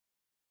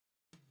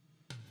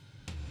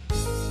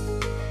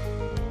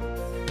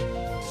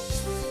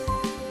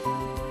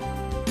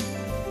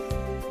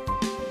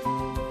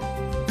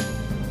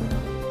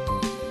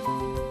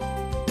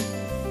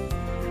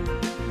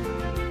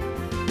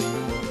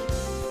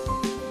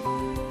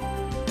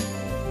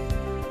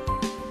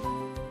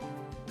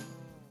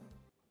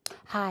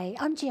Hi,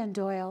 I'm Jan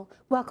Doyle.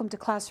 Welcome to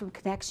Classroom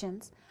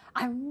Connections.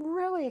 I'm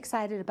really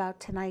excited about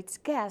tonight's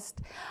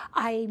guest.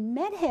 I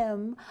met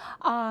him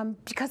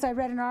because I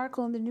read an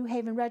article in the New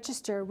Haven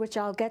Register, which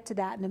I'll get to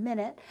that in a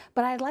minute.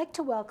 But I'd like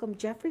to welcome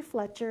Jeffrey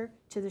Fletcher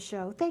to the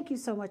show. Thank you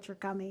so much for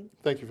coming.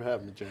 Thank you for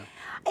having me, Jan.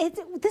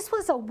 This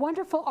was a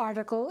wonderful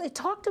article. It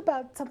talked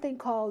about something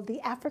called the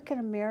African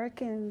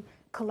American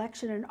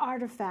Collection and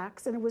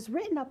Artifacts, and it was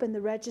written up in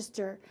the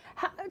Register.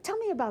 Tell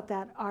me about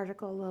that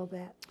article a little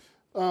bit.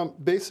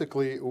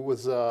 Basically, it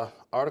was an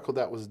article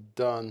that was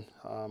done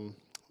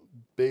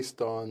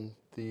based on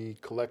the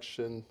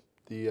collection,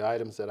 the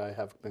items that I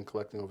have been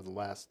collecting over the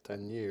last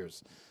 10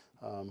 years,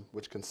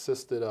 which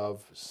consisted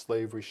of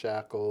slavery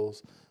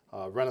shackles,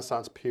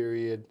 Renaissance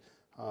period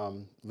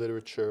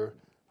literature,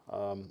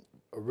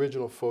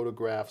 original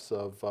photographs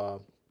of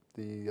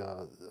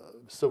the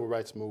Civil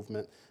Rights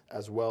Movement,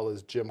 as well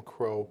as Jim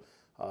Crow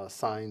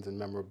signs and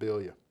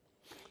memorabilia.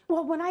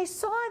 Well, when I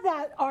saw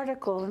that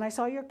article and I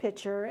saw your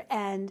picture,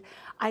 and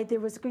there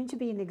was going to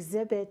be an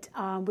exhibit,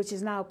 which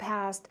is now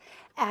passed,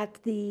 at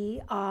the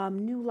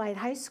New Light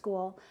High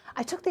School,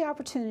 I took the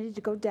opportunity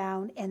to go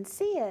down and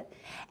see it.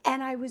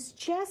 And I was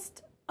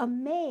just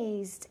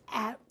amazed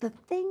at the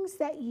things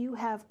that you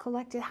have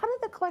collected. How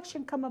did the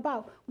collection come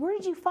about? Where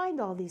did you find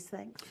all these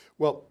things?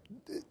 Well,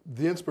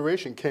 the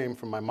inspiration came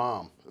from my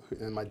mom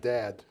and my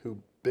dad, who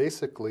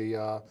basically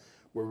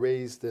were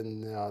raised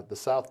in the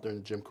South during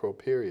the Jim Crow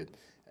period.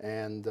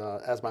 And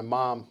as my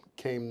mom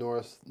came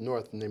north,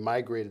 and they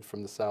migrated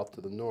from the South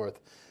to the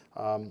North,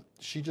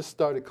 she just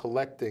started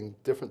collecting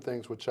different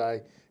things, which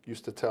I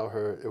used to tell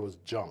her it was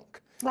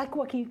junk. Like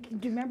what? Do you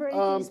remember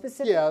anything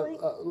specifically?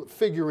 Yeah,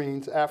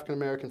 figurines,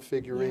 African-American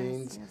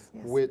figurines,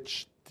 yes.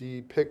 which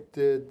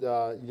depicted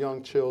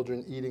young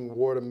children eating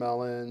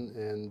watermelon,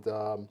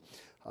 and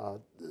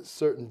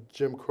certain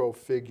Jim Crow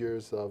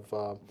figures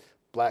of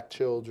black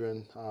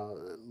children,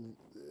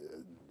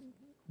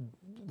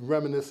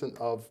 reminiscent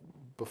of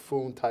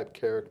buffoon-type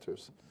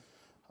characters.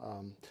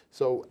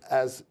 So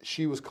as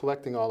she was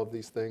collecting all of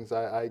these things,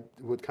 I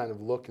would kind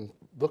of look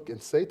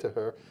and say to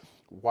her,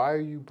 "Why are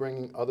you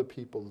bringing other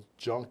people's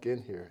junk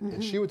in here?" Mm-hmm.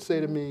 And she would say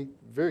to me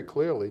very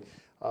clearly,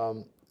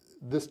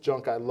 "This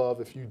junk I love.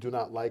 If you do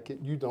not like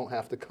it, you don't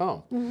have to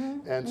come."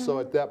 Mm-hmm. And so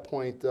at that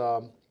point,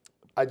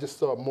 I just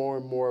saw more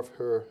and more of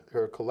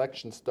her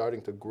collection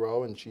starting to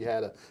grow, and she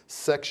had a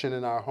section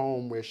in our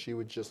home where she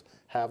would just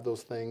have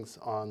those things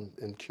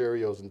in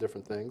curios and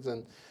different things.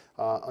 And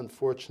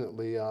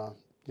unfortunately,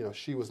 you know,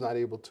 she was not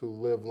able to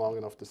live long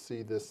enough to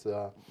see this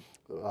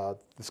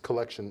this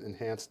collection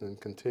enhanced and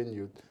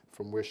continued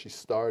from where she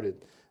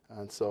started.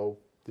 And so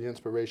the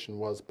inspiration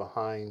was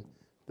behind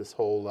this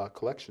whole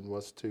collection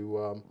was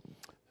to,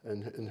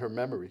 in her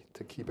memory,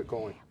 to keep it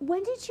going.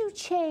 When did you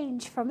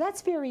change from,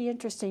 that's very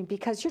interesting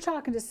because you're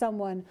talking to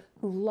someone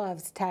who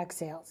loves tag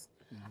sales.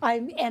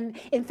 Mm-hmm. And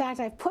in fact,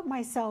 I've put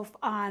myself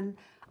on,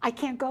 I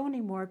can't go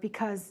anymore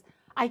because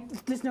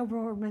there's no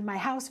room in my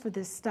house for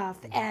this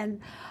stuff. Mm-hmm.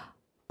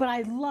 But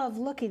I love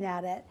looking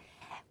at it.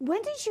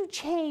 When did you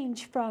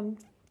change from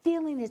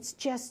feeling it's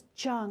just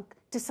junk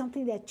to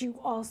something that you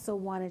also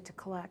wanted to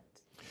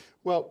collect?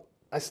 Well,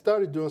 I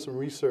started doing some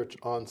research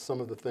on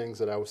some of the things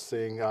that I was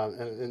seeing,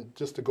 and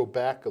just to go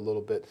back a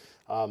little bit,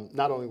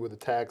 not only were the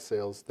tag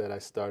sales that I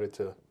started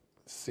to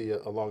see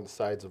along the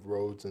sides of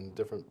roads in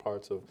different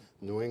parts of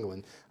New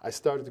England, I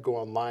started to go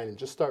online and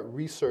just start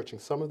researching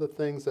some of the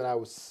things that I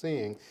was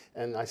seeing,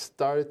 and I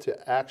started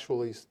to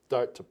actually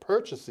start to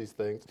purchase these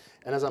things.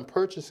 And as I'm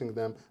purchasing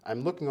them,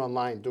 I'm looking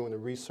online, doing the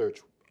research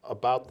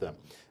about them.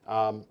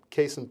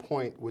 Case in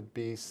point would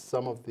be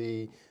some of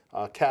the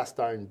cast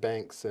iron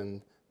banks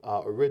and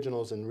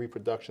originals and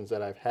reproductions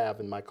that I have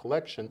in my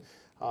collection.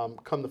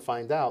 Come to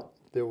find out,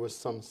 there was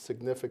some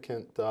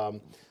significant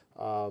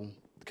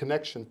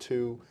connection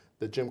to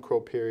the Jim Crow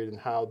period and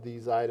how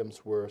these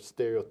items were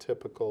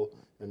stereotypical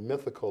and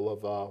mythical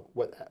of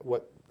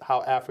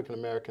how African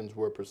Americans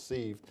were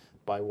perceived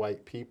by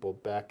white people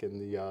back in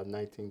the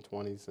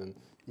 1920s and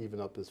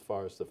even up as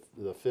far as the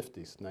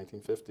 50s,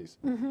 1950s.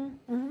 Mm-hmm,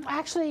 mm-hmm.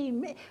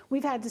 Actually,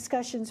 we've had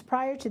discussions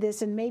prior to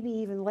this and maybe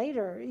even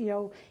later. You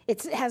know,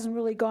 it hasn't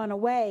really gone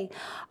away.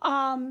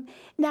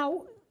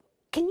 Now,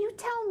 can you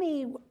tell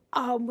me,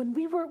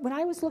 when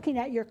I was looking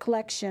at your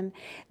collection,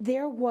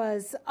 there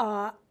was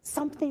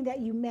something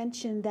that you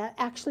mentioned that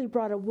actually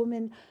brought a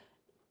woman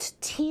to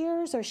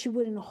tears, or she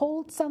wouldn't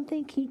hold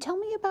something. Can you tell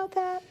me about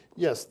that?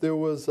 Yes, there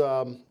was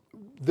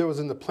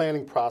in the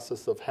planning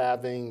process of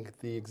having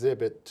the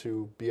exhibit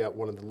to be at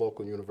one of the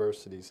local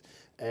universities.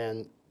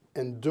 And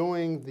in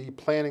doing the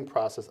planning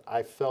process,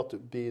 I felt it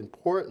would be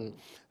important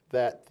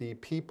that the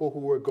people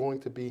who were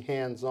going to be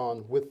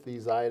hands-on with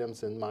these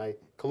items in my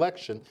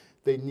collection,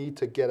 they need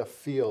to get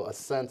a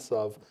sense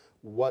of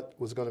what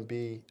was going to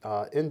be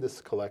in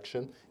this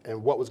collection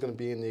and what was going to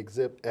be in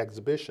the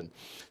exhibition.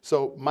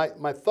 So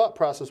my thought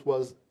process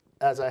was,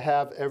 as I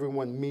have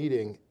everyone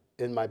meeting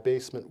in my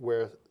basement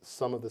where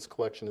some of this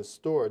collection is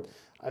stored,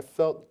 I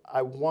felt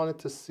I wanted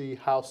to see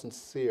how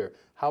sincere,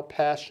 how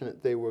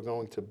passionate they were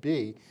going to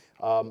be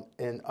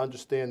in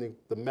understanding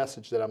the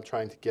message that I'm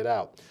trying to get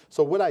out.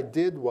 So what I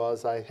did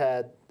was I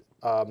had,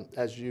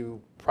 as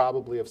you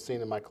probably have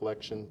seen in my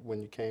collection when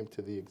you came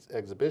to the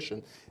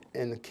exhibition,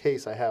 in the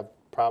case I have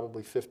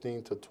probably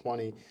 15 to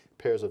 20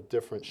 pairs of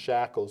different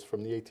shackles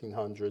from the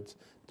 1800s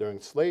during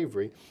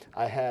slavery.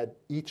 I had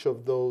each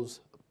of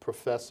those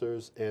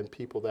professors and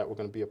people that were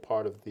going to be a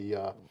part of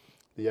the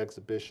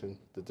exhibition,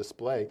 the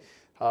display,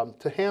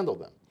 to handle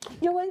them.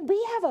 You know what,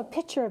 we have a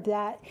picture of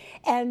that,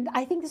 and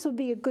I think this would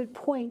be a good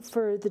point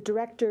for the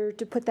director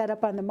to put that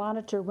up on the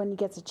monitor when he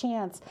gets a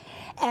chance.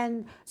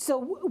 And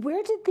so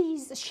where did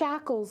these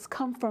shackles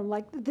come from?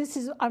 Like, this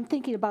is, I'm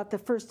thinking about the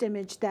first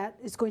image that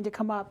is going to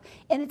come up,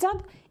 and it's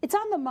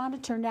on the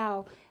monitor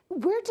now.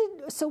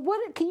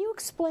 Can you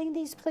explain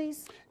these,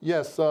 please?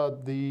 Yes,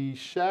 the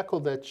shackle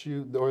that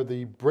or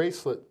the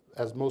bracelet,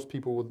 as most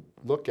people would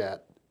look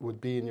at, would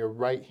be in your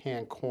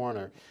right-hand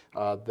corner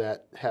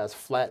that has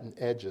flattened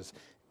edges.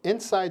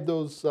 Inside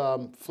those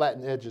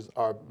flattened edges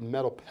are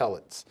metal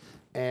pellets,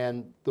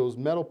 and those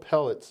metal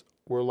pellets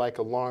were like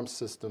alarm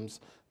systems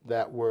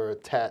that were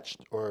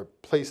attached or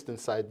placed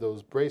inside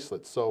those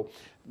bracelets. So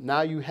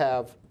now you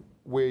have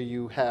where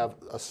you have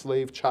a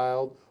slave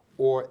child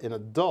or an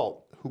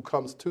adult who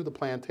comes to the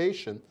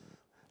plantation,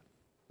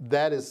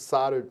 that is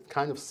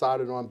kind of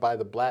soldered on by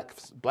the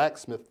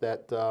blacksmith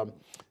that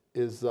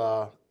is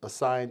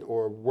assigned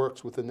or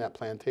works within that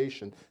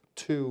plantation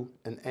to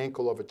an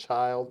ankle of a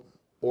child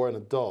or an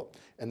adult.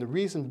 And the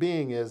reason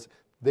being is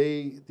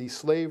the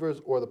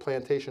slavers or the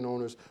plantation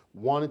owners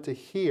wanted to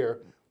hear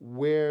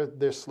where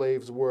their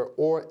slaves were,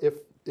 or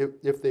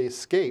if they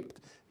escaped,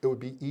 it would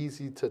be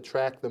easy to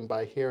track them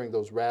by hearing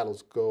those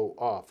rattles go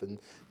off. And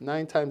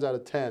 9 times out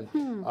of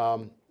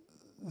 10,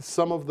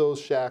 some of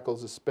those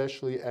shackles,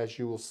 especially as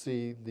you will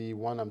see the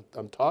one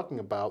I'm talking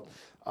about,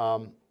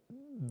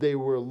 they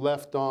were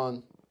left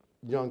on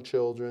young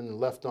children and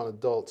left on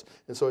adults.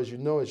 And so as you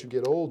know, as you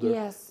get older,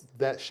 yes,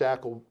 that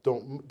shackle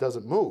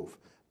doesn't move.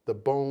 The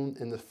bone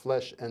and the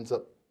flesh ends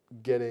up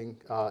getting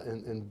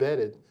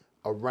embedded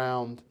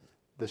around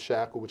the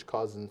shackle, which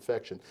causes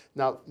infection.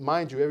 Now,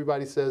 mind you,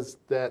 everybody says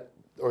that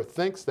or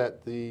thinks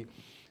that the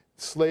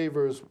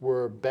slavers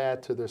were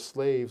bad to their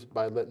slaves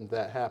by letting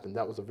that happen.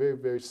 That was a very,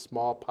 very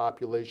small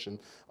population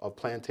of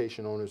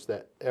plantation owners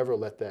that ever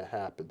let that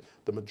happen.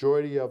 The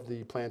majority of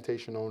the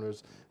plantation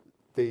owners,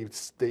 they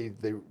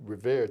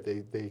revered,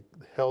 they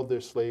held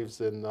their slaves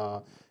in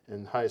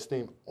high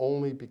esteem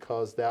only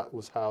because that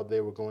was how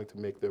they were going to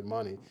make their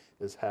money,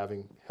 is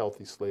having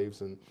healthy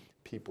slaves and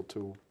people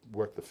to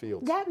work the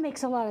fields. That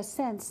makes a lot of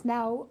sense.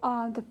 Now,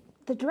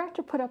 the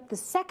director put up the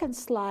second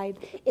slide.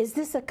 Is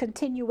this a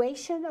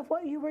continuation of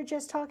what you were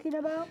just talking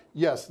about?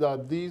 Yes,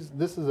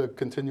 this is a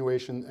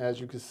continuation.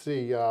 As you can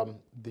see,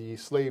 the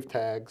slave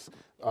tags,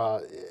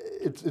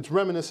 it's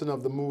reminiscent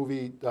of the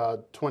movie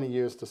 20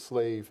 Years to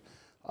Slave,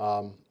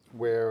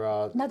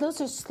 where... now, those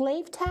are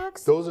slave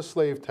tags? Those are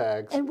slave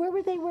tags. And where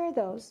would they wear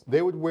those?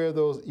 They would wear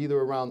those either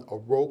around a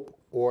rope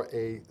or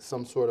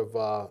some sort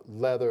of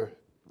leather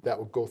that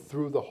would go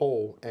through the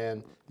hole.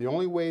 And the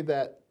only way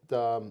that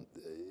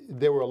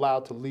they were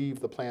allowed to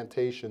leave the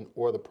plantation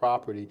or the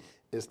property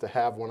is to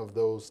have one of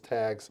those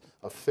tags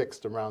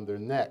affixed around their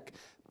neck,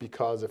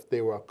 because if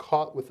they were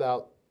caught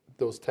without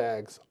those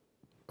tags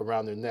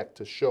around their neck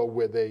to show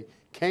where they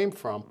came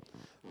from,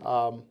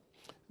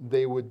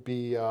 they would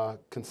be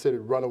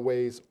considered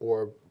runaways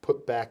or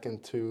put back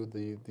into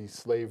the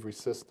slavery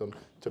system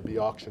to be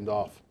auctioned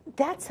off.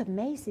 That's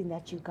amazing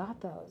that you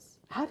got those.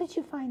 How did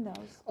you find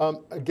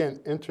those? Again,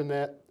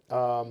 internet,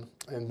 and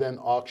then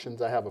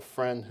auctions. I have a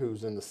friend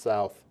who's in the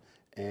South,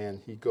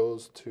 and he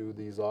goes to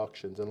these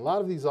auctions. And a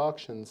lot of these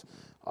auctions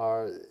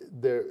are,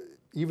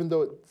 even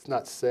though it's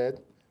not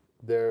said,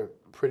 they're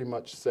pretty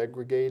much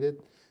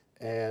segregated.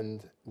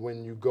 And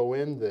when you go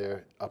in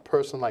there, a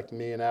person like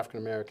me, an African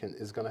American,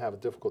 is going to have a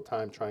difficult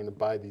time trying to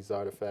buy these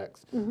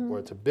artifacts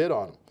or to bid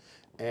on them.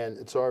 And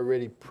it's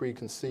already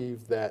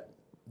preconceived that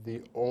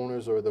the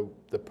owners or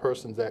the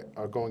persons that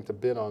are going to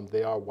bid on,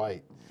 they are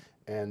white,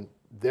 and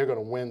they're going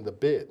to win the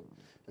bid.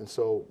 And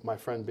so my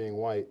friend being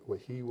white, what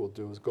he will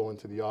do is go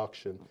into the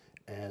auction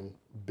and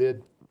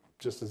bid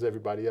just as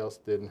everybody else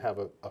did and have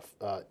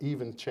a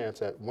even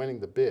chance at winning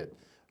the bid.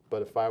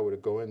 But if I were to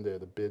go in there,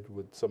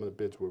 some of the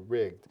bids were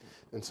rigged.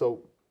 And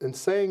so in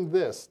saying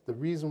this, the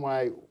reason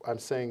why I'm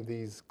saying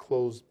these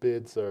closed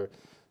bids are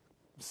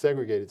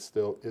segregated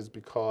still is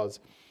because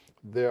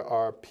there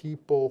are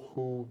people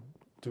who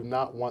do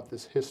not want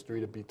this history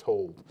to be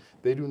told.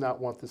 They do not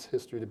want this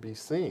history to be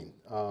seen.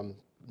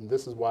 And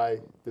this is why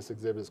this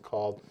exhibit is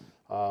called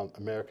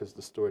America's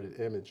Distorted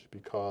Image,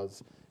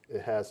 because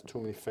it has too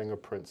many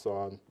fingerprints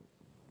on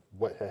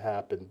what had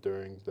happened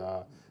during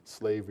the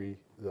slavery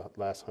the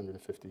last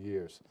 150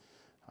 years.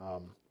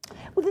 Well,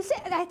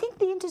 I think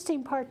the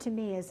interesting part to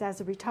me is, as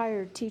a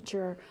retired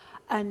teacher,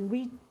 and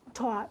we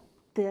taught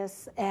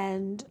this,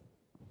 and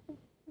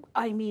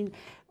I mean,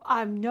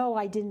 no,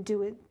 I didn't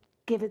do it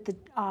give it the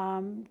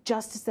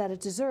justice that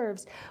it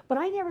deserves. But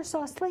I never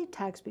saw slave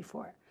tags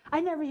before. I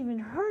never even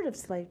heard of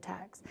slave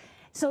tags.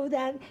 So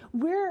that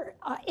we're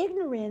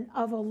ignorant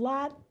of a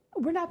lot.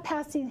 We're not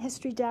passing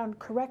history down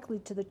correctly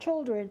to the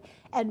children,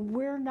 and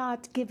we're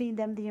not giving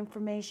them the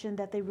information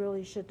that they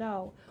really should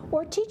know,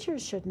 or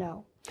teachers should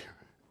know.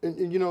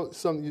 And you know,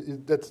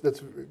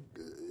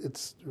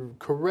 it's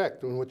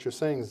correct in what you're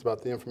saying is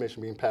about the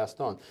information being passed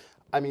on.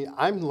 I mean,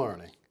 I'm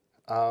learning,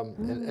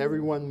 and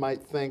everyone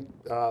might think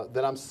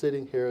that I'm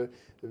sitting here,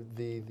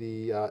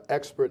 the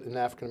expert in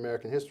African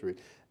American history.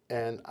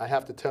 And I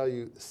have to tell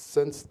you,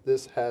 since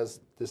this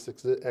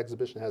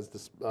exhibition has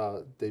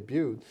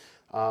debuted,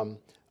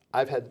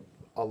 I've had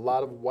a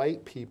lot of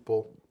white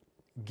people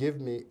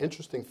give me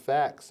interesting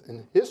facts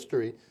in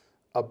history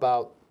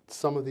about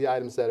some of the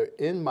items that are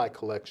in my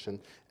collection.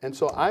 And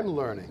so I'm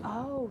learning.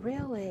 Oh,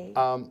 really?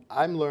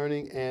 I'm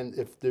learning, and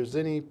if there's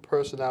any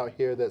person out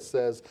here that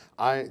says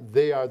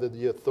they are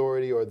the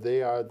authority or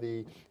they are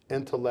the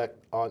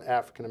intellect on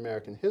African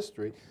American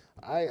history,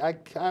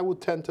 I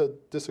would tend to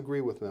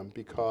disagree with them,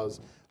 because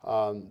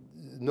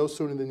no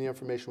sooner than the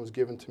information was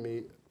given to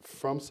me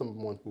from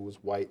someone who was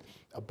white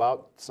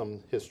about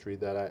some history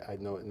that I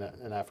know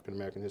in African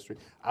American history,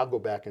 I'll go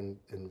back and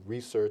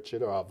research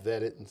it, or I'll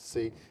vet it and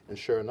see, and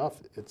sure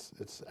enough,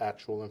 it's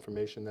actual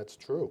information that's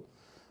true.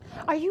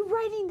 Are you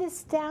writing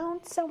this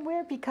down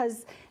somewhere?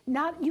 Because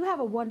you have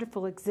a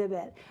wonderful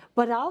exhibit,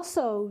 but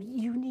also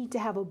you need to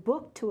have a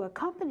book to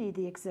accompany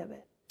the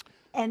exhibit.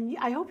 And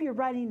I hope you're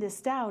writing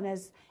this down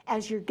as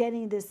you're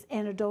getting this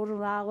anecdotal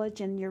knowledge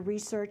and your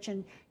research,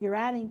 and you're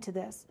adding to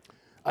this.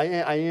 I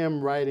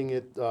am writing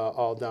it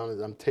all down.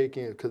 I'm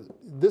taking it, because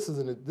this is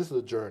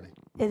a journey.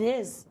 It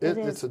is.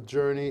 It's a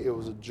journey. It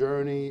was a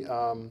journey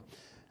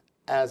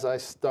as I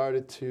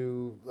started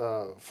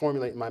to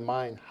formulate in my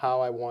mind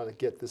how I want to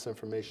get this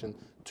information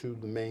to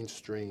the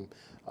mainstream.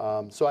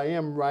 So I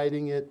am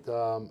writing it.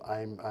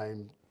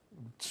 I'm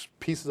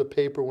pieces of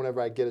paper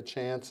whenever I get a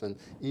chance, and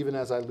even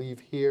as I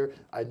leave here,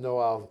 I know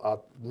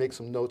I'll make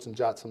some notes and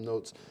jot some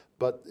notes.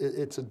 But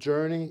it's a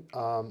journey.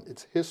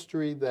 It's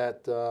history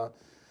that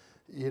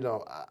you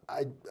know,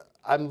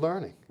 I'm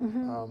learning,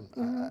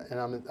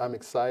 and I'm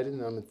excited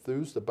and I'm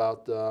enthused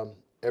about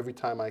every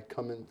time I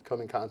come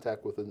in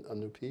contact with a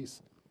new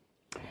piece.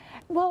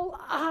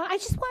 Well, I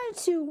just wanted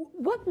to.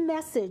 What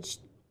message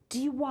do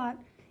you want,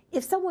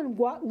 if someone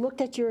looked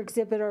at your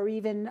exhibit or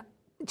even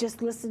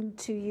just listened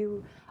to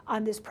you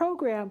on this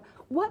program?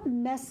 What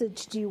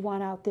message do you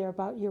want out there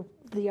about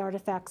the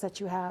artifacts that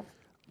you have?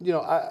 You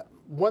know,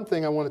 one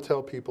thing I want to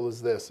tell people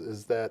is this: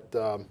 is that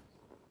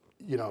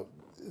you know,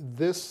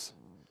 this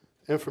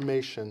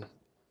information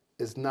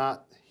is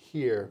not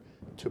here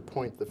to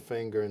point the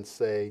finger and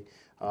say,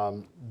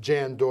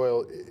 Jan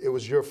Doyle, it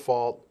was your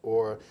fault,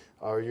 or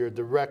your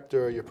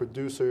director, your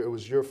producer, it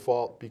was your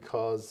fault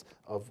because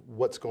of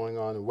what's going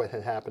on and what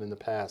had happened in the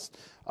past.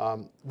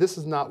 This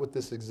is not what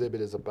this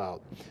exhibit is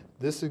about.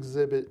 This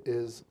exhibit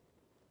is,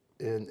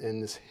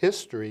 in this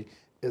history,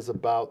 is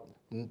about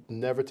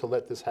never to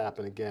let this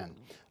happen again.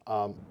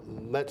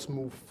 Let's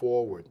move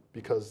forward,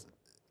 because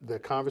the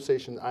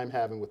conversation I'm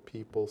having with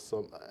people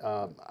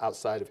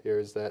outside of here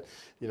is that,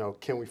 you know,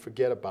 can we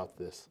forget about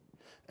this?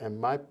 And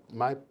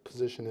my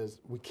position is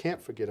we can't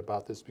forget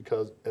about this,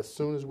 because as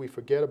soon as we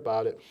forget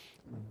about it,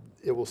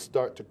 it will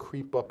start to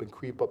creep up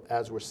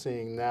as we're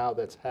seeing now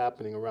that's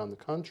happening around the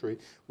country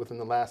within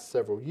the last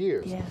several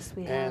years. Yes,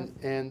 we have.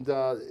 And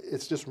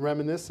it's just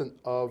reminiscent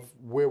of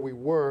where we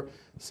were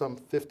some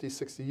 50,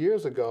 60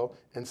 years ago,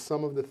 and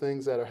some of the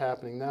things that are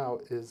happening now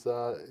is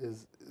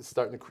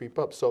starting to creep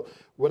up. So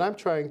what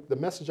the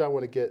message I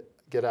want to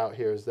get out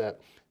here is that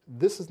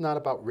this is not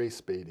about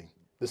race baiting.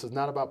 This is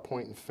not about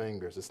pointing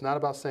fingers. It's not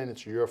about saying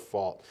it's your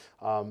fault.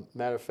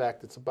 Matter of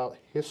fact, it's about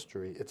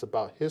history. It's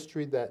about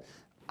history that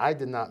I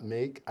did not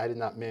make, I did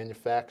not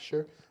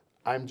manufacture.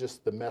 I'm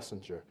just the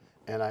messenger.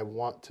 And I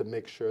want to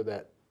make sure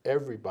that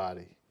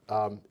everybody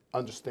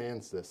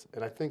understands this.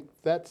 And I think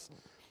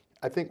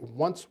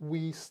once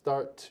we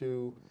start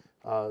to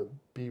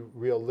be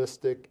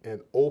realistic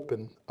and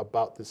open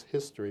about this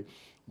history,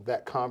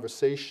 that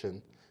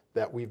conversation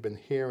that we've been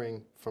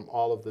hearing from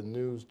all of the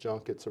news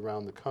junkets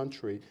around the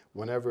country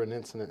whenever an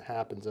incident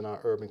happens in our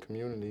urban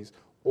communities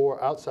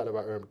or outside of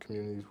our urban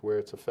communities where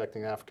it's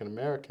affecting African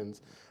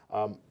Americans,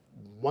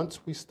 once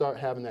we start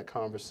having that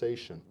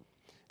conversation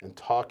and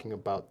talking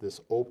about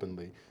this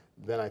openly,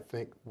 then I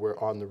think we're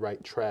on the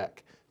right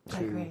track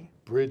to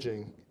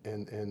bridging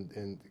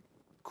and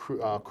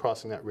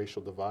crossing that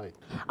racial divide.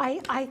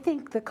 I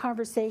think the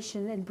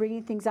conversation and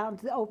bringing things out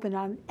into the open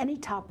on any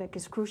topic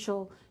is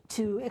crucial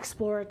to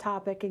explore a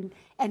topic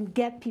and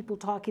get people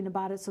talking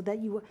about it, so that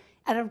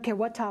I don't care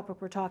what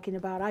topic we're talking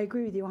about. I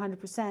agree with you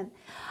 100%.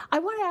 I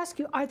want to ask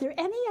you, are there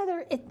any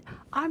other,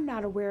 I'm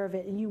not aware of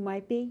it and you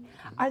might be,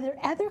 are there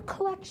other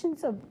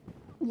collections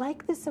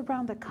like this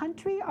around the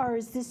country, or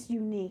is this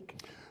unique?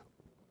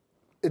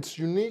 It's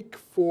unique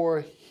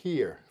for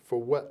here,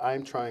 for what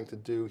I'm trying to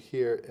do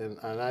here,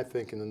 and I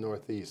think in the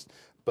Northeast.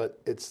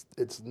 but it's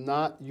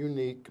not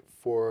unique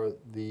for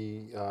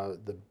the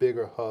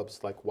bigger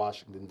hubs like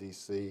Washington,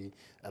 D.C.,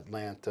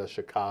 Atlanta,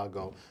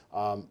 Chicago,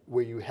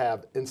 where you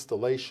have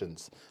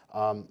installations.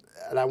 And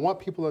I want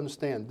people to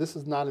understand this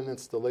is not an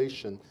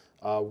installation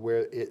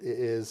where it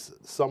is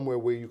somewhere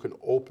where you can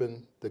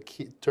open the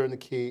key, turn the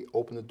key,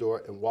 open the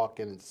door, and walk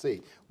in and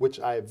see, which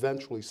I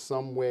eventually,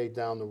 some way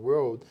down the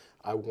road,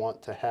 I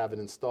want to have it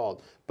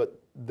installed. But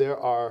there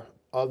are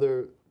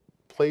other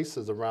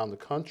places around the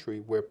country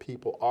where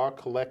people are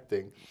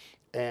collecting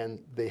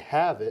and they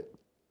have it,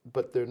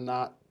 but they're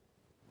not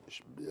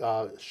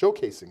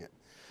showcasing it.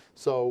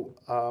 So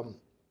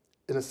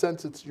in a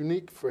sense, it's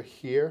unique for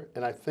here,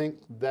 and I think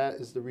that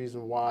is the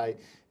reason why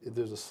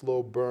there's a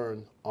slow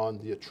burn on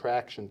the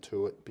attraction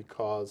to it,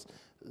 because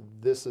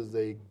this is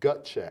a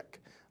gut check.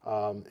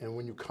 And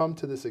when you come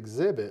to this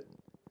exhibit,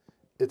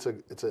 it's a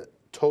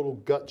total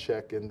gut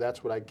check, and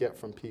that's what I get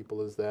from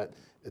people, is that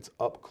it's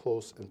up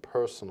close and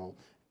personal.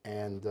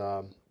 And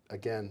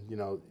again, you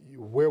know,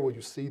 where will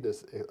you see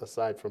this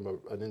aside from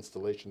an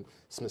installation?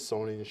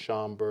 Smithsonian,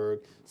 Schaumburg,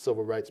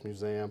 Civil Rights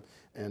Museum,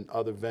 and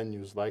other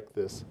venues like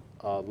this,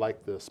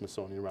 like the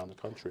Smithsonian around the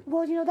country.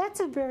 Well, you know, that's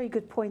a very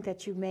good point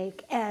that you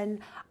make. And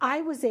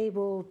I was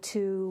able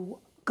to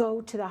go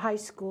to the high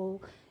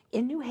school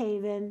in New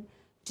Haven,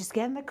 just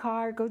get in the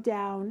car, go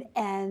down,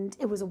 and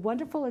it was a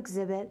wonderful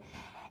exhibit.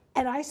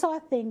 And I saw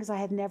things I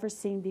had never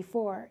seen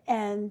before.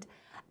 And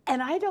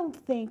I don't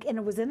think, and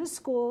it was in a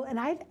school, and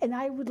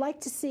I would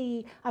like to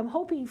see, I'm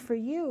hoping for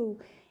you,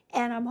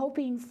 and I'm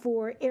hoping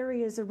for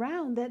areas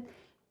around that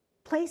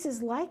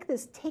places like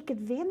this take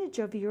advantage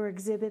of your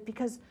exhibit,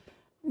 because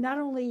not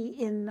only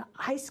in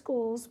high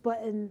schools,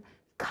 but in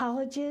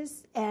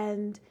colleges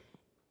and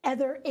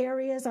other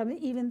areas. I'm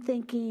even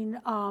thinking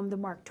the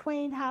Mark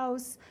Twain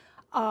House,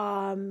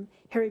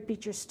 Harriet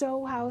Beecher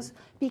Stowe House,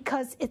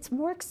 because it's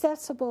more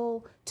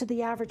accessible to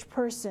the average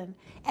person,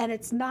 and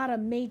it's not a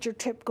major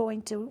trip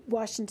going to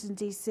Washington,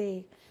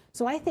 D.C.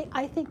 So I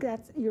think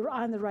that's, you're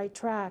on the right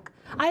track.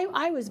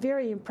 I was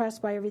very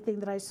impressed by everything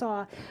that I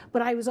saw,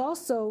 but I was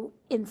also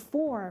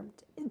informed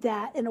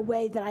that in a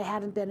way that I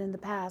hadn't been in the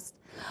past.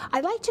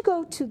 I'd like to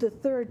go to the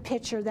third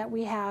picture that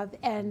we have,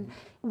 and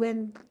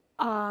when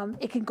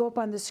it can go up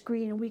on the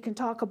screen, and we can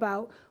talk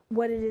about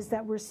what it is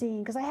that we're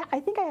seeing, because I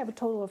think I have a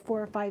total of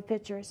 4 or 5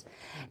 pictures.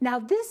 Now,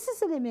 this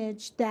is an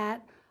image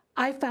that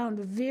I found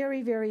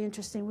very, very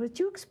interesting. Would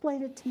you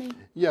explain it to me?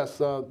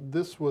 Yes,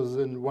 this was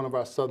in one of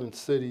our southern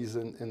cities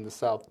in the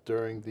South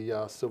during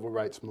the Civil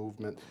Rights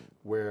Movement,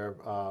 where,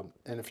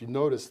 and if you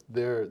notice,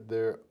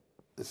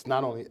 it's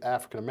not only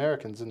African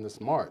Americans in this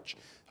march.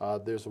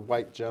 There's a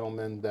white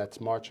gentleman that's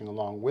marching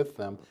along with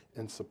them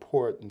in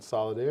support and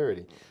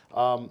solidarity.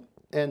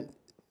 And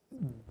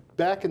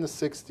back in the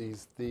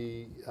 60s,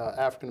 the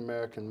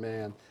African-American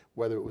man,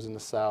 whether it was in the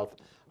South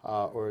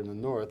or in the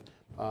North,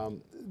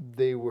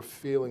 they were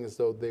feeling as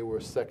though they were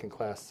a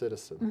second-class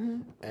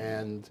citizen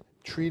and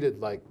treated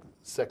like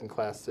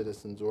second-class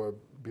citizens or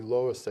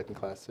below a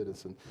second-class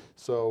citizen.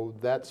 So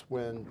that's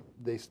when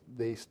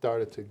they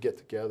started to get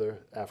together,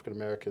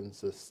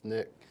 African-Americans, the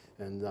SNCC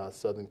and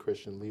Southern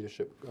Christian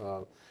Leadership.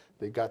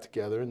 They got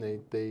together and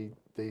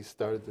they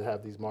started to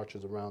have these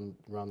marches around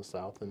the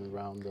South and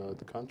around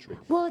the country.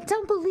 Well, it's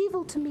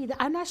unbelievable to me that,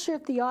 I'm not sure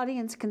if the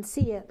audience can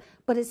see it,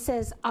 but it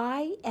says,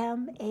 "I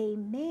am a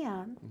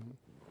man."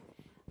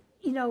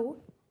 You know,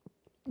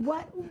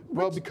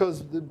 Well,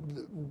 because the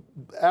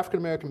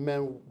African-American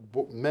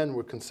men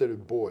were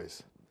considered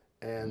boys,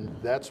 and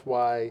that's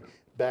why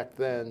back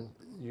then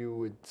you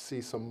would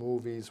see some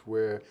movies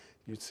where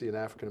you'd see an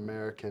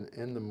African-American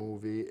in the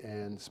movie,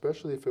 and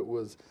especially if it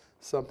was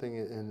something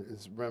and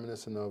is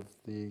reminiscent of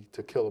the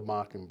To Kill a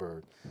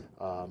Mockingbird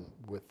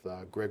with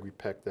Gregory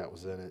Peck that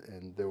was in it,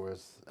 and there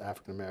was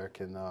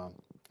African-American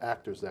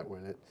actors that were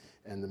in it,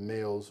 and the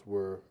males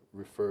were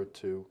referred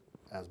to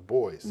as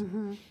boys.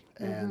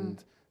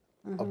 And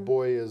a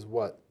boy is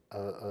what?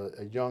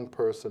 A young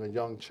person, a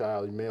young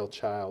child, a male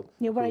child.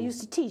 Yeah, what I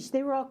used to teach,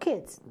 they were all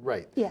kids.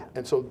 Right. Yeah.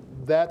 And so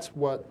that's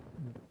what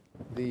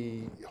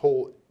the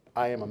whole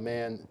I Am a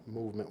Man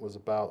movement was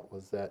about,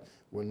 was that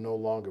we're no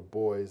longer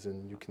boys,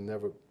 and you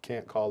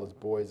can't call us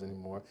boys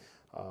anymore.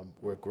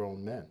 We're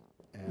grown men,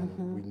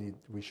 and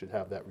we should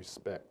have that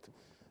respect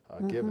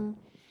given.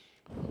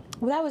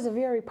 Well, that was a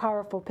very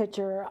powerful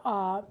picture,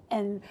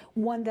 and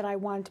one that I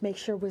wanted to make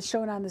sure was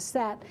shown on the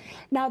set.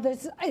 Now,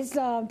 there's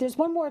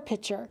one more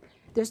picture.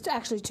 There's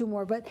actually 2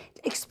 more, but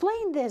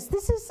explain this.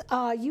 This is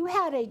you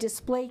had a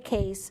display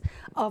case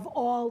of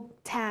all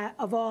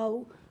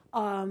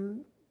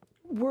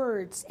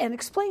words, and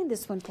explain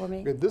this one for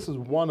me. This is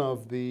one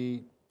of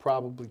the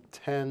probably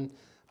 10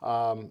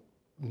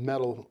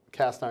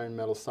 cast iron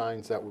metal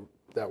signs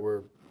that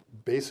were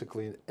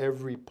basically in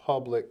every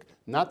public,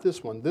 not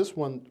this one. This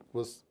one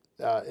was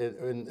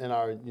in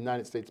our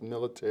United States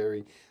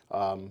military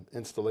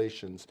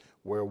installations,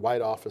 where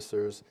white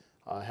officers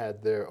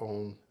had their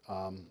own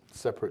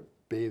separate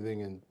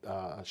bathing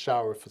and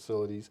shower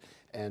facilities,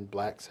 and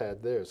blacks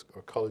had theirs,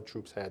 or colored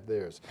troops had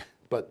theirs.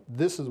 But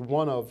this is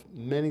one of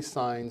many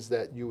signs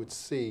that you would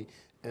see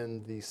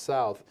in the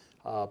South,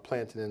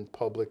 planted in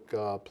public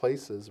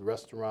places,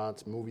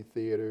 restaurants, movie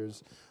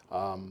theaters,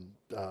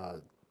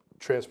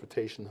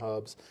 transportation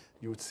hubs.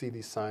 You would see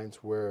these signs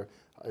where,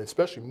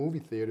 especially movie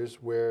theaters,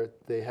 where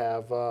they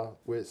have,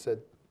 where it said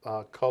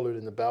colored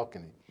in the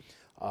balcony.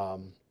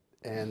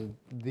 And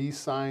these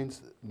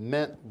signs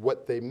meant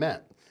what they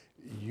meant.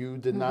 You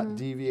did not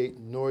deviate,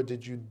 nor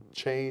did you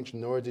change,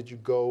 nor did you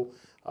go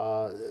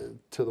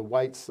to the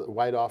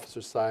white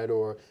officer's side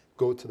or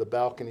go to the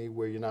balcony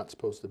where you're not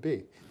supposed to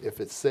be. If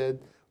it said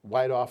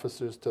white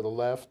officers to the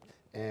left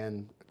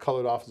and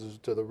colored officers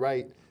to the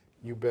right,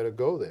 you better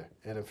go there.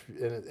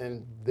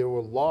 And there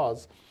were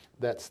laws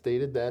that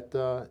stated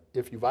that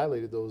if you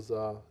violated those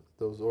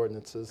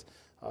ordinances,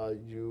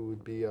 you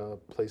would be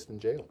placed in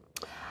jail.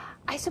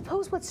 I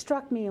suppose what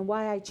struck me and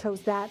why I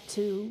chose that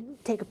to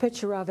take a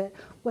picture of it,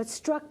 what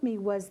struck me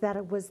was that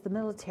it was the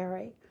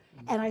military.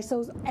 And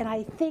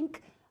I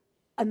think,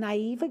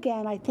 naive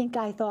again, I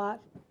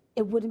thought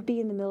it wouldn't be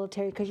in the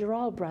military because you're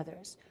all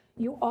brothers.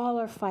 You all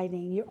are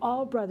fighting. You're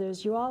all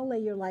brothers. You all lay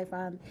your life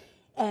on.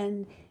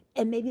 And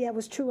maybe that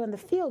was true on the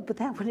field, but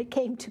then when it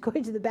came to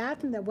going to the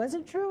bathroom, that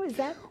wasn't true? Is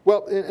that?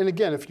 Well, and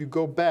again, if you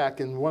go back,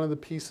 and one of the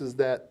pieces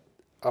that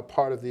are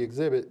part of the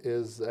exhibit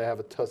is I have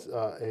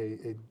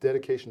a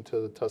dedication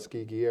to the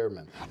Tuskegee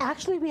Airmen.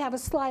 Actually, we have a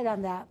slide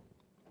on that.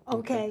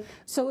 Okay.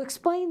 So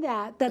explain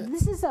that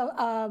this is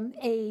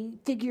a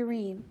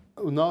figurine.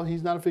 No,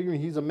 he's not a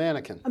figurine. He's a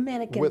mannequin. A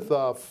mannequin. With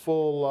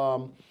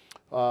full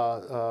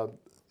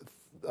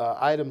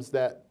items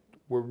that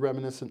were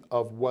reminiscent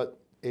of what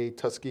a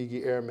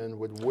Tuskegee Airman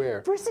would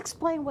wear. First,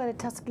 explain what a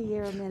Tuskegee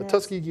Airman is. A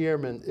Tuskegee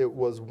Airman, it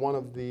was one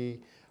of the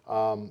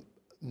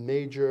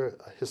major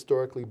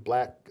historically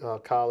black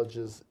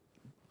colleges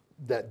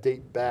that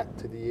date back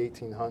to the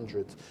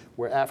 1800s,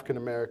 where African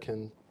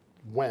American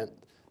went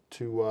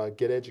to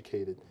get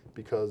educated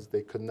because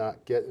they could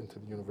not get into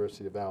the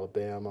University of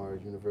Alabama or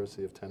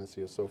University of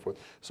Tennessee or so forth.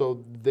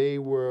 So they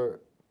were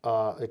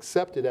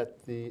accepted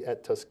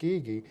at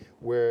Tuskegee,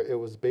 where it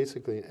was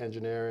basically an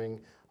engineering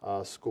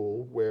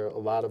school, where a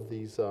lot of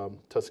these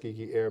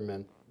Tuskegee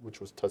Airmen, which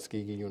was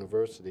Tuskegee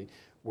University,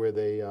 where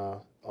they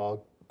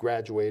all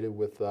graduated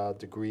with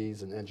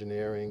degrees in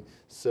engineering,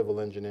 civil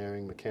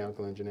engineering,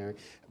 mechanical engineering.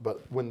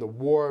 But when the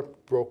war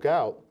broke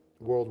out,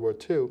 World War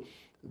II,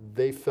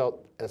 they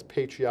felt as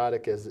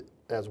patriotic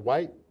as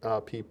white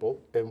people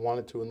and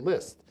wanted to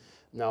enlist.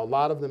 Now, a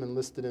lot of them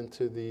enlisted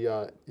into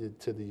the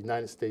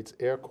United States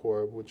Air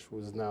Corps, which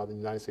was now the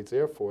United States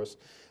Air Force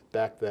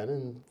back then,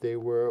 and they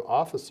were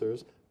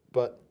officers,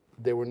 but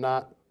they were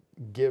not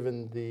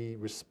given the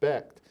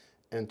respect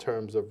in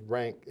terms of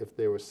rank. If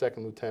they were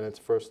second lieutenants,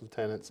 first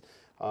lieutenants,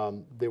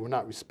 they were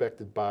not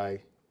respected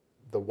by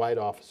the white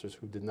officers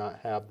who did not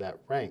have that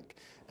rank.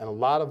 And a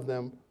lot of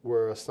them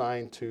were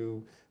assigned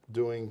to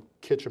doing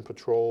kitchen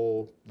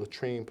patrol,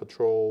 latrine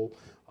patrol,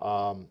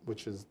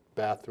 which is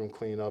bathroom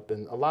cleanup,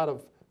 and a lot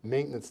of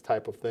maintenance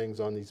type of things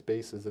on these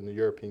bases in the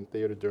European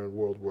theater during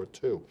World War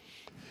II.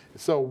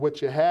 So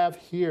what you have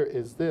here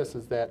is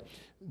that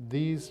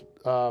these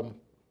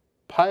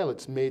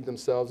pilots made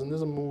themselves, and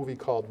there's a movie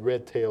called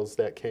Red Tails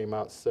that came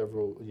out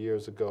several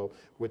years ago,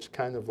 which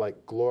kind of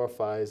like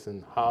glorifies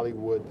and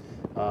Hollywood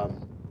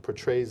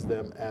portrays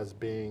them as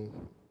being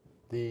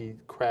the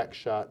crack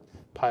shot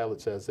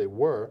pilots as they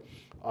were,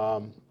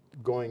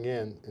 going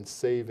in and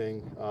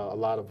saving a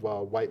lot of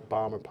white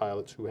bomber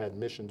pilots who had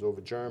missions over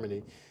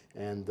Germany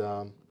and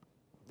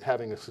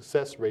having a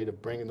success rate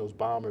of bringing those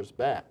bombers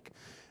back.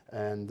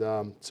 And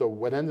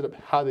so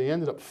how they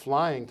ended up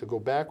flying, to go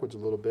backwards a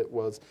little bit,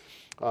 was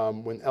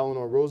when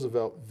Eleanor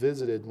Roosevelt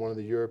visited one of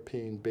the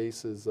European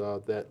bases,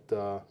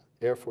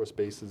 Air Force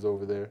bases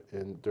over there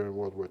during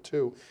World War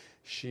II,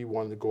 she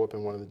wanted to go up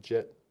in one of the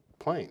jet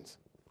planes.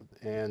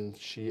 And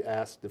she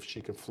asked if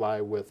she could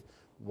fly with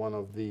one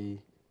of the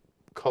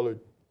colored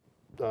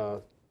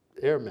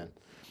airmen.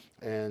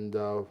 And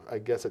I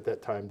guess at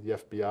that time the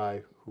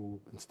FBI, who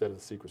instead of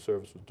the Secret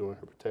Service was doing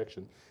her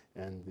protection,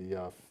 and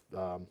the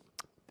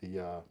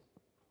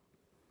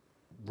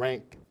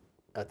rank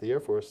at the Air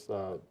Force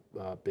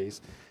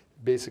base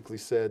basically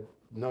said,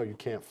 no, you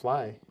can't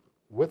fly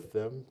with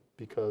them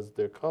because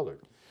they're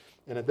colored.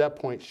 And at that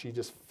point, she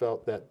just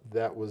felt that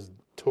that was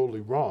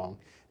totally wrong.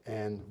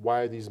 And why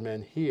are these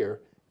men here?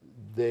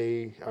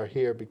 They are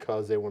here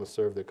because they want to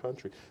serve their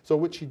country. So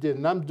what she did,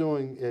 and I'm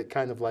doing it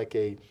kind of like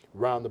a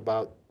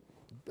roundabout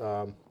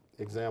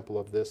example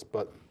of this,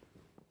 but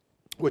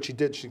what she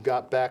did, she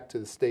got back to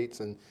the States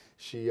and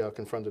she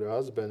confronted her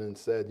husband and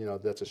said, you know,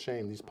 that's a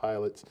shame. These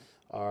pilots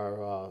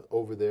are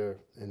over there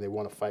and they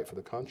want to fight for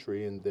the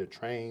country and they're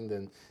trained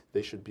and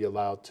they should be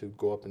allowed to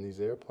go up in these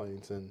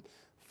airplanes. And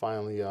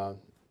finally,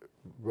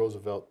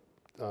 Roosevelt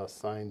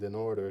signed an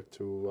order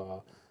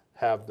to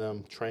have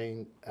them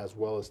trained as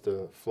well as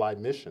to fly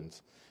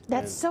missions.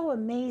 That's so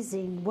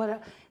amazing.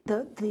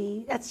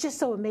 That's just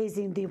so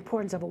amazing, the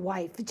importance of a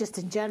wife, just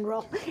in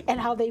general, and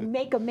how they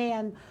make a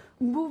man,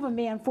 move a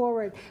man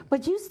forward.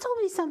 But you told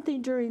me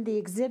something during the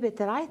exhibit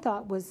that I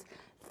thought was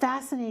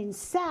fascinating,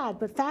 sad,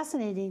 but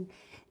fascinating,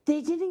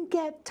 they didn't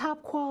get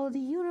top quality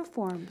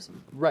uniforms.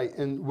 Right,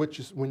 and which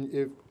is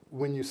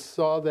when you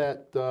saw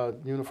that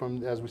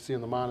uniform, as we see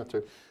on the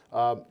monitor,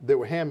 there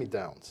were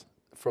hand-me-downs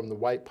from the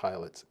white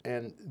pilots.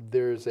 And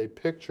there's a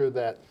picture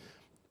that,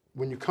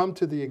 when you come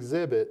to the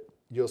exhibit,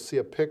 you'll see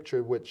a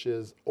picture which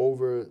is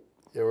over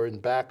or in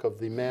back of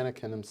the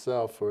mannequin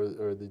himself or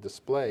the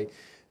display,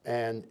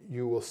 and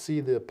you will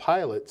see the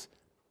pilots.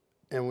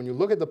 And when you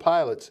look at the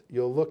pilots,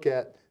 you'll look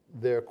at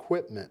their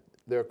equipment.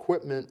 Their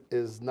equipment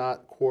is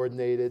not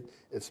coordinated,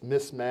 it's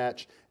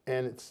mismatched,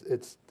 and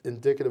it's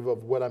indicative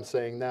of what I'm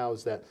saying now,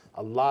 is that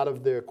a lot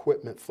of their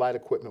equipment, flight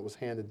equipment, was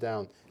handed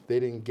down. They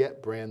didn't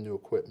get brand new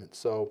equipment.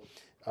 So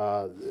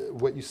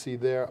what you see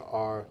there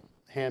are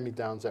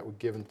hand-me-downs that were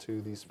given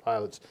to these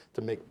pilots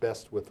to make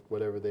best with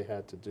whatever they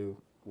had to do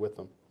with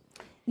them.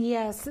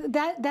 Yes,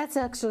 that's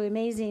actually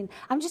amazing.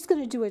 I'm just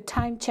going to do a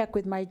time check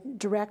with my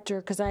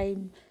director because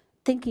I'm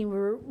thinking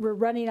we're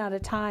running out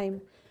of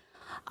time.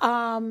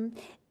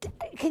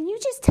 Can you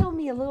just tell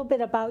me a little bit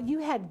about,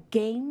 you had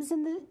games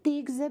in the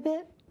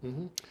exhibit?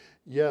 Mm-hmm.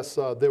 Yes,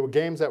 there were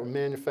games that were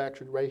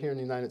manufactured right here in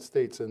the United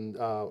States, and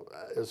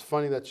it's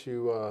funny that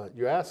you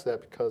asked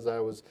that, because I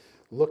was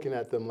looking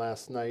at them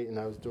last night and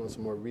I was doing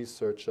some more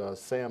research.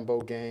 Sambo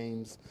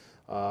games,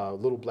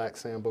 little black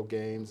Sambo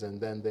games,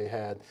 and then they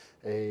had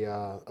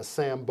a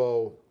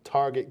Sambo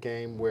target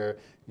game where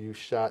you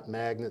shot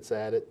magnets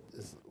at it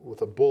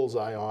with a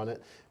bullseye on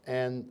it.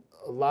 And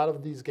a lot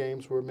of these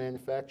games were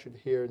manufactured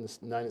here in the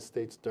United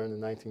States during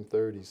the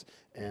 1930s,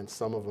 and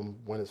some of them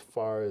went as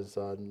far as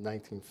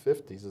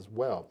 1950s as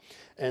well.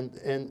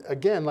 And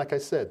again, like I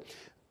said,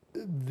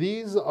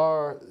 these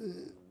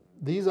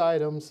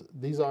items,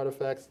 these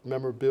artifacts,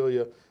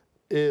 memorabilia,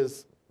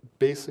 is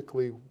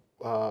basically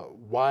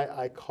why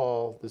I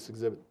call this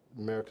exhibit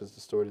America's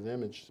Distorted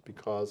Image,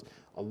 because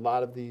a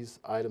lot of these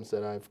items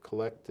that I've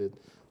collected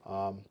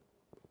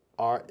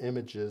are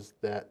images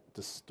that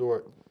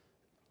distort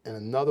in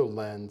another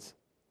lens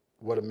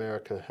what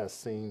America has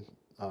seen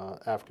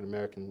African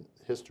American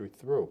history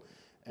through.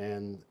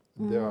 And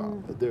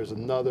there's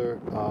another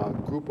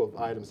group of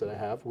items that I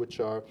have, which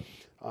are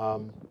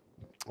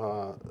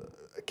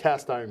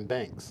cast iron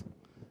banks,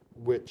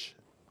 which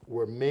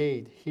were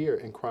made here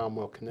in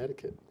Cromwell,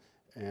 Connecticut,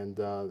 and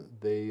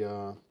they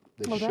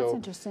that's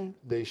interesting.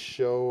 They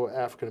show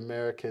African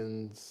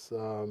Americans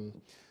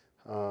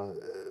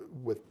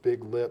with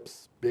big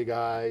lips, big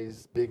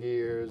eyes, big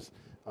ears.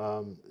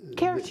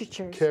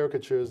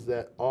 Caricatures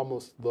that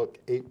almost look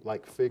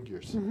ape-like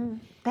figures. Mm-hmm.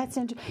 That's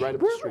interesting. Right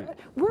up the street.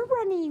 We're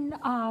running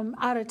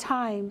out of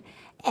time,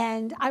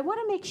 and I want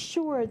to make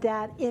sure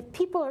that if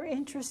people are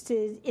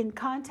interested in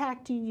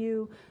contacting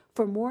you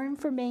for more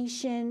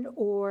information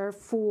or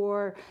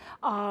for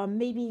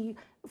maybe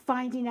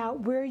finding out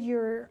where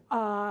your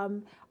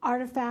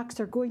artifacts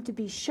are going to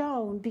be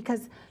shown,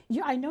 because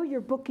I know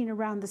you're booking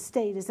around the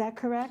state, is that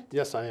correct?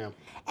 Yes, I am.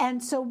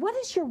 And so what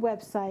is your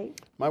website?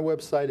 My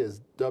website is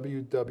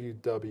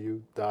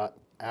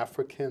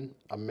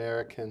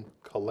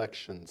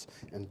www.africanamericancollections.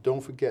 And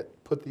don't forget,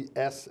 put the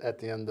S at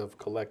the end of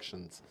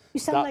collections. You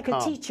sound like a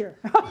teacher.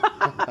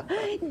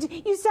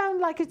 You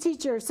sound like a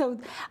teacher. So,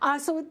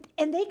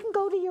 and they can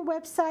go to your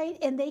website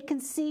and they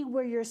can see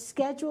where you're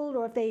scheduled,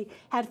 or if they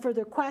had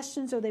further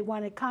questions or they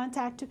want to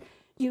contact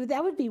you.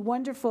 That would be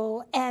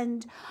wonderful.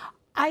 And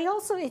I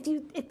also,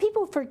 if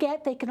people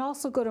forget, they can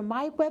also go to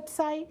my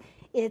website.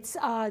 It's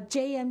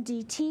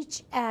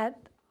jmdteach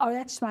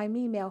that's my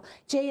email,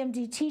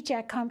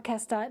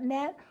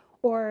 jmdteach@comcast.net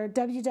or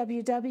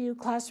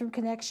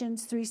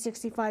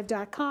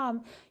www.classroomconnections365.com.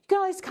 You can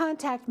always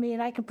contact me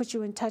and I can put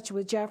you in touch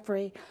with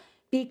Jeffrey,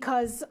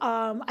 because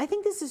I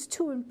think this is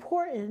too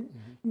important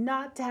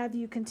not to have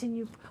you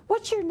continue.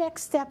 What's your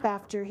next step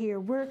after here?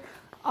 Where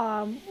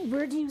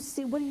do you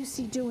see, what do you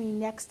see doing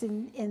next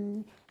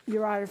in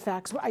your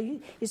artifacts?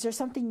 Is there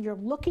something you're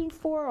looking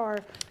for, or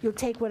you'll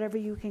take whatever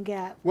you can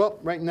get? Well,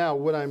 right now,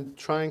 what I'm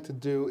trying to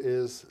do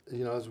is,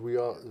 as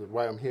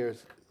why I'm here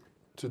is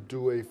to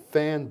do a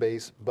fan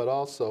base, but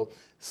also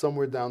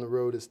somewhere down the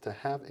road is to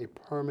have a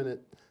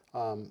permanent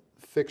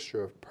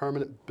fixture, a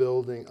permanent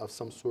building of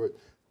some sort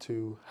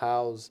to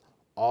house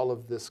all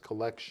of this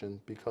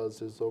collection, because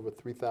there's over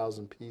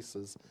 3,000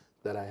 pieces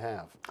that I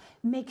have.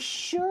 Make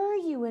sure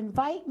you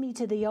invite me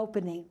to the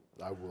opening.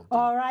 I will do.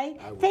 All right?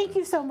 Thank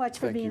you so much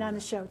for being on the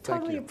show.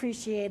 Thank Totally you.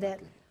 appreciate it.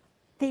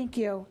 Thank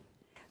you.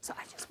 So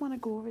I just want to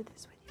go over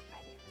this with you.